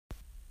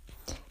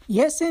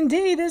Yes,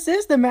 indeed. This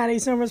is the Maddie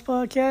Summers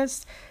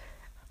podcast.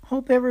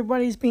 Hope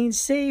everybody's being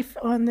safe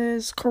on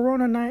this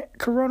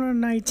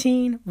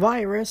Corona-19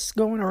 virus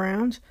going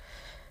around.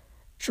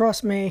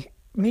 Trust me,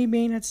 me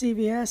being at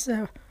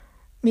CVS,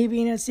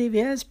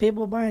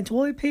 people buying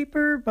toilet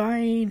paper,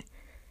 buying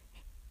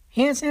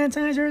hand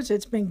sanitizers,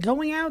 it's been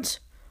going out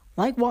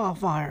like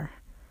wildfire.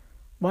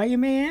 Why, you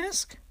may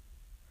ask?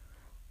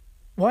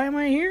 Why am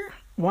I here?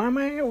 Why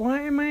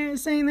am I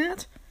saying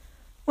that?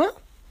 Well,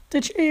 to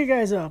cheer you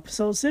guys up.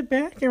 So sit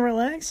back and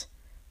relax.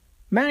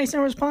 Maddie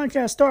Summers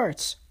podcast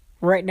starts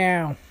right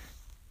now.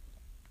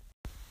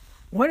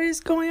 What is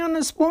going on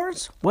in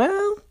sports?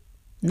 Well,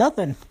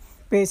 nothing.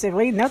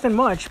 Basically, nothing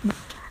much.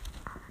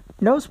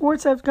 No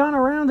sports have gone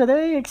around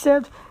today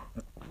except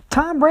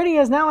Tom Brady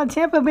is now a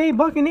Tampa Bay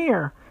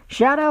Buccaneer.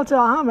 Shout out to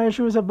Amish,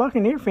 who is a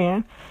Buccaneer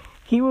fan.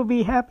 He will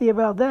be happy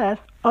about that.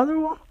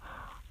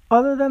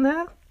 Other than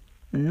that,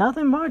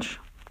 nothing much.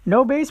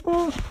 No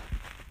baseball.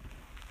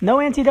 No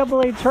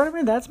NCAA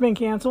tournament. That's been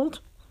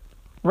canceled.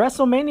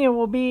 WrestleMania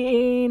will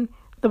be in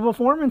the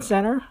Performance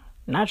Center.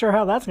 Not sure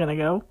how that's going to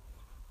go.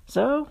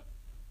 So,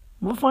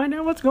 we'll find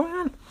out what's going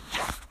on.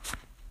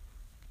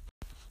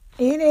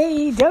 In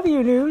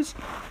AEW news,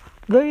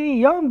 the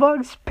Young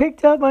Bucks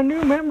picked up a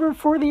new member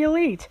for the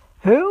Elite.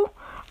 Who?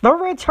 The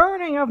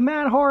returning of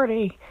Matt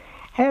Hardy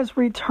has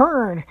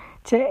returned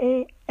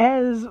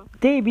has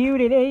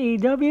debuted in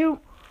AEW.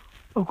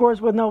 Of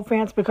course, with no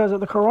fans because of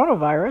the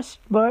coronavirus.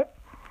 But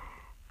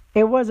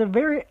it was I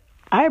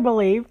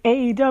believe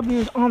AEW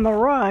is on the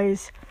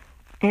rise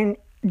and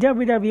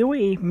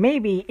WWE may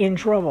be in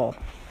trouble.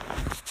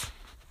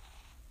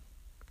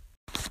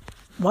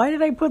 Why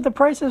did I put the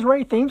Price is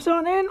Right theme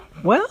song in?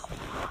 Well,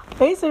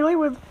 basically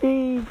with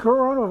the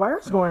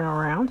coronavirus going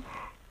around,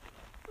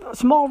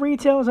 small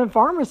retailers and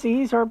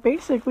pharmacies are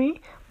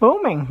basically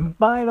booming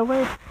by the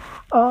way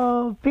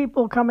of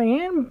people coming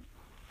in,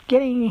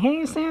 getting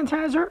hand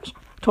sanitizers,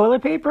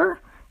 toilet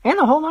paper, and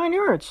the whole 9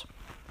 yards.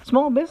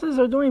 Small businesses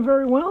are doing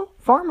very well.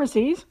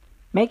 Pharmacies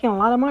making a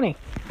lot of money.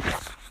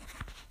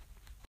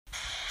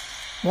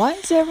 Why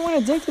is everyone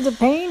addicted to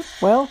pain?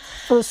 Well,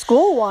 for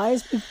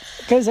school-wise,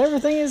 because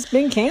everything has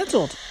been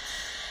canceled.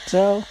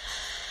 So,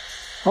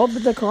 hope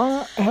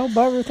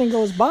everything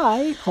goes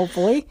by,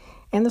 hopefully,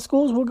 and the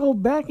schools will go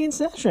back in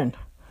session.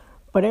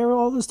 But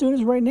all the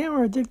students right now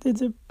are addicted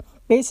to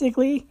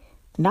basically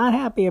not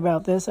happy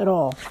about this at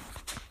all.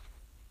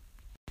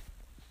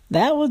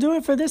 That will do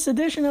it for this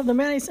edition of the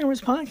Maddie Summers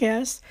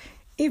podcast.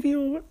 If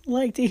you would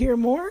like to hear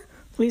more,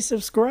 please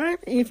subscribe.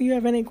 If you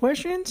have any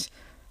questions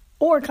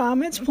or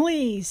comments,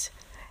 please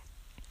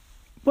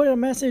put a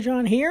message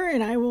on here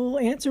and I will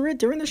answer it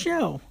during the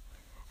show.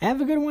 Have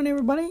a good one,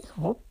 everybody.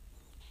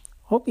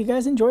 Hope you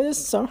guys enjoy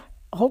this.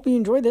 Hope you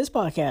enjoyed this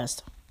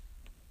podcast.